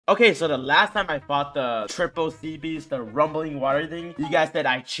Okay, so the last time I fought the triple CBs, the rumbling water thing, you guys said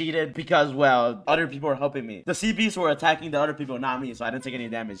I cheated because, well, other people were helping me. The CBs were attacking the other people, not me, so I didn't take any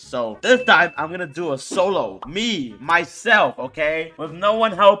damage. So this time, I'm gonna do a solo. Me, myself, okay? With no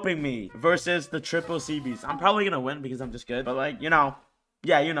one helping me versus the triple CBs. I'm probably gonna win because I'm just good, but like, you know.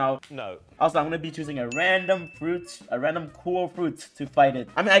 Yeah, you know. No. Also, I'm gonna be choosing a random fruit, a random cool fruit to fight it.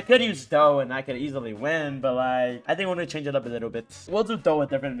 I mean, I could use dough and I could easily win, but like, I think we're gonna change it up a little bit. We'll do dough a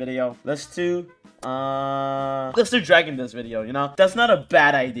different video. Let's do dragon this video, you know? That's not a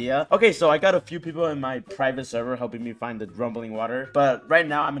bad idea. Okay, so I got a few people in my private server helping me find the rumbling water, but right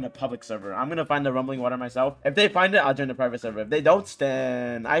now I'm in a public server. I'm gonna find the rumbling water myself. If they find it, I'll join the private server. If they don't,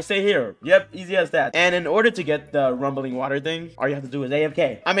 then I stay here. Yep, easy as that. And in order to get the rumbling water thing, all you have to do is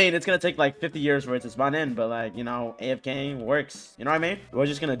AFK. I mean, it's gonna take like 50 years for it to spawn in, but like, you know, AFK works. You know what I mean? We're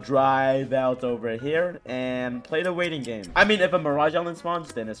just gonna drive out over here and play the waiting game. I mean, if a Mirage Island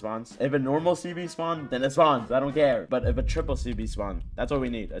spawns, then it spawns. If a normal CB spawn, then it spawns. I don't care. But if a triple CB spawn, that's what we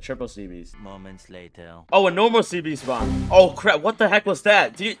need. A triple CBs. Moments later. Oh, a normal CB spawn. Oh crap, what the heck was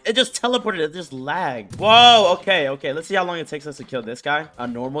that? Dude, it just teleported, it just lagged. Whoa, okay, let's see how long it takes us to kill this guy. A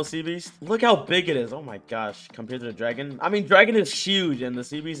normal CB. Look how big it is. Oh my gosh, compared to the dragon. I mean, dragon is huge and the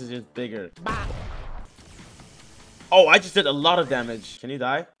CBs is just bigger. Oh, I just did a lot of damage. Can you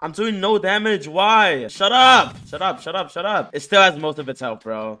die? I'm doing no damage. Why? Shut up. Shut up. Shut up. Shut up. It still has most of its health,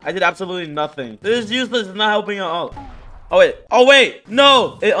 bro. I did absolutely nothing. This is useless. It's not helping at all. Oh, wait. Oh, wait.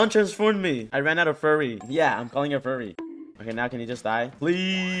 No. It untransformed me. I ran out of furry. Yeah, I'm calling it furry. Okay, now can you just die?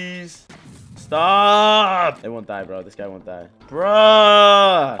 Please. Stop. It won't die, bro. This guy won't die.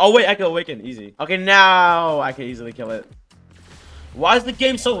 Bruh. Oh, wait. I can awaken. Easy. Okay, now I can easily kill it. Why is the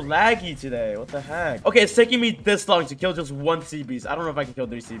game so laggy today? What the heck? Okay, it's taking me this long to kill just one CBs. I don't know if I can kill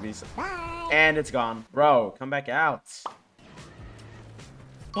 3 CBs. And it's gone. Bro, come back out.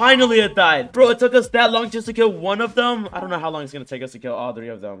 Finally, it died. Bro, it took us that long just to kill one of them. I don't know how long it's gonna take us to kill all 3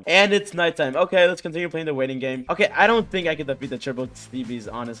 of them. And it's nighttime. Okay, let's continue playing the waiting game. Okay, I don't think I can defeat the triple CBs,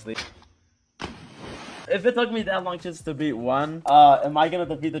 honestly. If it took me that long just to beat one, am I gonna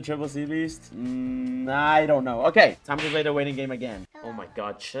defeat the triple sea beast? I don't know. Okay, time to play the waiting game again. Oh my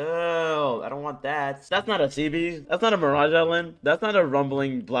god, chill. I don't want that. That's not a sea beast. That's not a Mirage Island. That's not a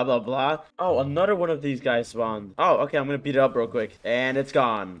rumbling blah blah blah. Oh, another one of these guys spawned. Oh, okay, I'm gonna beat it up real quick. And it's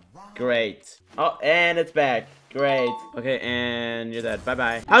gone. Great. Oh, and it's back. Great. Okay, and you're dead.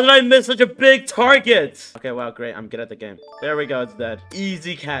 Bye-bye. How did I miss such a big target? Okay, wow, great. I'm good at the game. There we go. It's dead.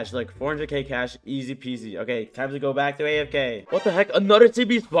 Easy cash. Like 400k cash. Easy peasy. Okay, time to go back to AFK. What the heck? Another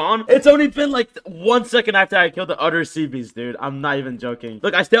CB spawn? It's only been like 1 second after I killed the other CBs, dude. I'm not even joking.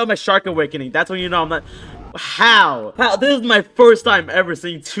 Look, I still have my Shark Awakening. That's when you know I'm not... How? This is my first time ever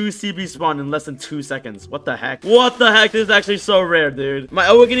seeing 2 CB spawn in less than 2 seconds. What the heck? What the heck? This is actually so rare, dude. My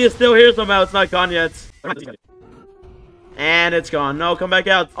Awakening is still here somehow. It's not gone yet. And it's gone. No, come back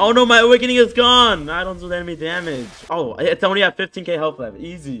out. Oh no, my Awakening is gone. I don't do any damage. Oh, it's only at 15k health left.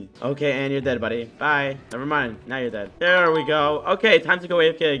 Easy. Okay, and you're dead, buddy. Bye. Never mind. Now you're dead. There we go. Okay, time to go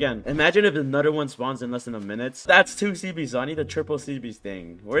AFK again. Imagine if another one spawns in less than a minute. That's 2 CBs, so I need the triple CBs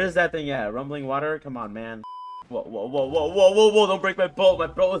thing. Where is that thing at? Rumbling water? Come on, man. Whoa, whoa, whoa, whoa, whoa, whoa, whoa, don't break my boat. My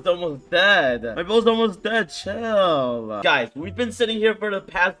boat is almost dead. My boat's almost dead. Chill. Guys, we've been sitting here for the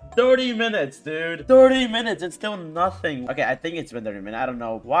past 30 minutes, dude. 30 minutes and still nothing. Okay, I think it's been 30 minutes. I don't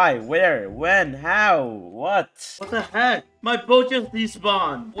know. Why? Where? When? How? What? What the heck? My boat just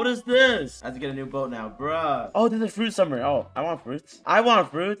despawned. What is this? I have to get a new boat now, bruh. Oh, there's a fruit somewhere. Oh, I want fruits. I want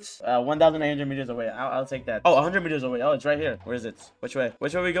fruits. 1,800 meters away. I'll take that. Oh, 100 meters away. Oh, it's right here. Where is it? Which way?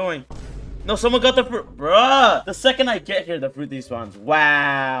 Which way are we going? No, someone got the fruit. Bruh. The second I get here, the fruit despawns.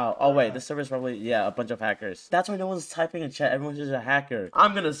 Wow. Oh, wait. This server's probably, yeah, a bunch of hackers. That's why no one's typing in chat. Everyone's just a hacker.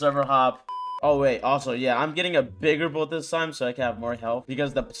 I'm gonna server hop. Oh, wait. Also, yeah, I'm getting a bigger boat this time so I can have more health.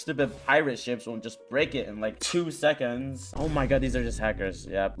 Because the stupid pirate ships won't just break it in like 2 seconds. Oh my god, these are just hackers.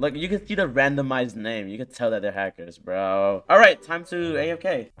 Yeah. Look, you can see the randomized name. You can tell that they're hackers, bro. Alright, time to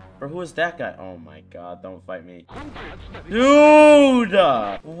AFK. Bro, who is that guy? Oh my god, don't fight me. Dude!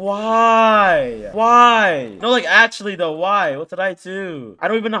 Why? Why? No, like, actually, though, why? What did I do? I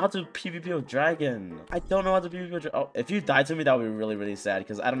don't even know how to PvP with Dragon. I don't know how to PvP with Dragon. Oh, if you die to me, that would be really, really sad.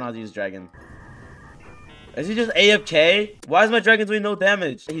 Because I don't know how to use Dragon. Is he just AFK? Why is my dragon doing no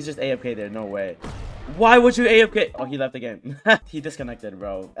damage? He's just AFK there. No way. Why would you AFK? Oh, he left the game. He disconnected,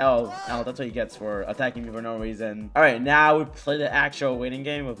 bro. L, that's what he gets for attacking me for no reason. All right, now we play the actual waiting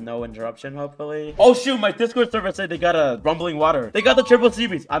game with no interruption, hopefully. Oh, shoot, my Discord server said they got a rumbling water. They got the triple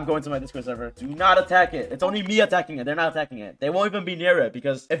CBs. I'm going to my Discord server. Do not attack it. It's only me attacking it. They're not attacking it. They won't even be near it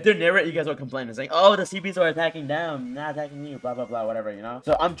because if they're near it, you guys will complain. It's like, oh, the CBs are attacking them, not attacking you, blah, blah, blah, whatever, you know?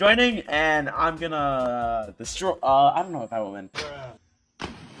 So I'm joining and I'm gonna destroy, I don't know if I will win.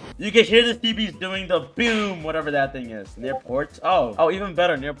 You can hear the CBs doing the boom, whatever that thing is. Near ports? Oh, even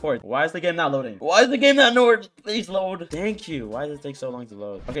better, near ports. Why is the game not loading? Why is the game not loading? Please load. Thank you. Why does it take so long to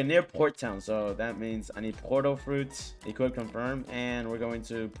load? Okay, near port town. So that means I need portal fruits. Equip confirm. And we're going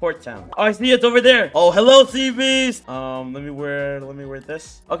to port town. Oh, I see it's over there. Oh, hello, CBs. Let me wear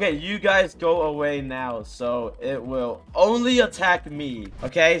this. Okay, you guys go away now. So it will only attack me.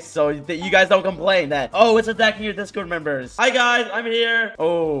 Okay, so that you guys don't complain that, oh, it's attacking your Discord members. Hi, guys. I'm here.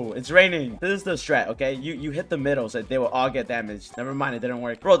 Oh, it's raining. This is the strat, okay? You hit the middle so they will all get damaged. Never mind, it didn't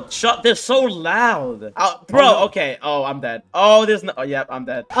work. Bro, shut. They're so loud. Bro, oh, no. Okay. Oh, I'm dead. Oh, there's no. Oh, yep, I'm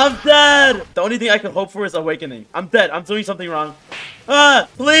dead. I'm dead. The only thing I could hope for is awakening. I'm dead. I'm doing something wrong.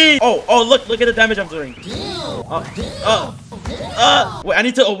 Please. Oh, look at the damage I'm doing. Wait, I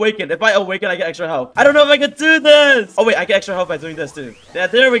need to awaken. If I awaken, I get extra health. I don't know if I can do this. Oh, wait, I get extra health by doing this too. Yeah,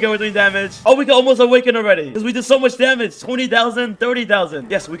 there we go. We're doing damage. Oh, we can almost awaken already because we did so much damage. 20,000,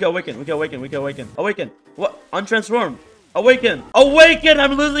 30,000. Yes, we can awaken. We can awaken. We can awaken. Awaken. What? Untransform. Awaken. Awaken.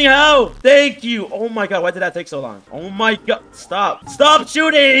 I'm losing health. Thank you. Oh my god. Why did that take so long? Oh my god. Stop. Stop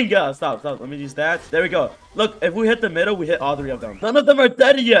shooting. Stop. Let me use that. There we go. Look, if we hit the middle, we hit all three of them. None of them are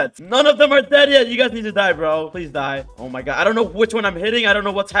dead yet. None of them are dead yet. You guys need to die, bro. Please die. Oh my god. I don't know which one I'm hitting. I don't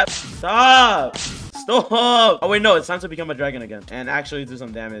know what's happening. Stop. Stop. Oh, wait, no. It's time to become a dragon again and actually do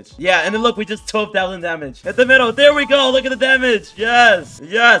some damage. Yeah, and then look, we just 12,000 damage. Hit the middle. There we go. Look at the damage. Yes.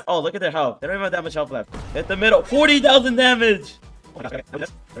 Yes. Oh, look at their health. They don't even have that much health left. Hit the middle. 40,000 damage. There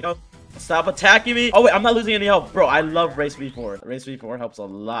we go. Stop attacking me. Oh, wait, I'm not losing any health. Bro, I love Race V4. Race V4 helps a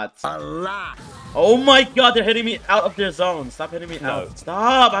lot. Oh my god, they're hitting me out of their zone. Stop hitting me out.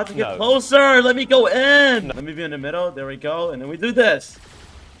 Stop. I have to get closer. Let me go in. Let me be in the middle. There we go. And then we do this.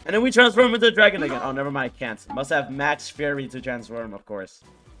 And then we transform into a dragon again. Oh, never mind. I can't. Must have max fury to transform, of course.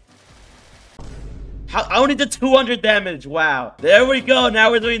 I only did 200 damage. Wow. There we go.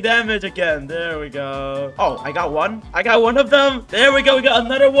 Now we're doing damage again. There we go. Oh, I got one. I got one of them. There we go. We got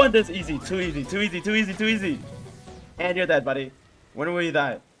another one. That's easy. Too easy. Too easy. Too easy. Too easy. And you're dead, buddy. When will you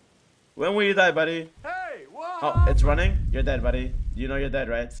die? When will you die, buddy? Hey, what? Oh, it's running. You're dead, buddy. You know you're dead,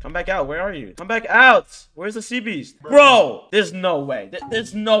 right? Come back out. Where are you? Come back out. Where's the sea beast? Bro, there's no way.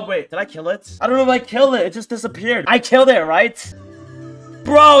 There's no way. Did I kill it? I don't know if I killed it. It just disappeared. I killed it, right?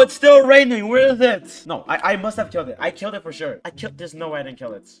 Bro, it's still raining. Where is it? No, I must have killed it. I killed it for sure. There's no way I didn't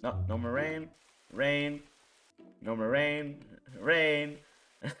kill it. No more rain. Rain. No more rain. Rain.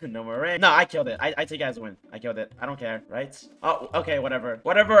 No more rain. No, I killed it. I take it as a win. I killed it. I don't care, right? Oh, okay, whatever.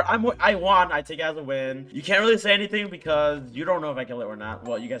 Whatever. I won. I take it as a win. You can't really say anything because you don't know if I kill it or not.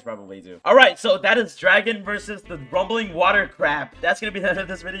 Well, you guys probably do. All right, so that is Dragon versus the rumbling water crab. That's gonna be the end of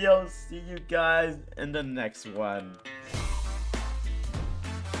this video. See you guys in the next one.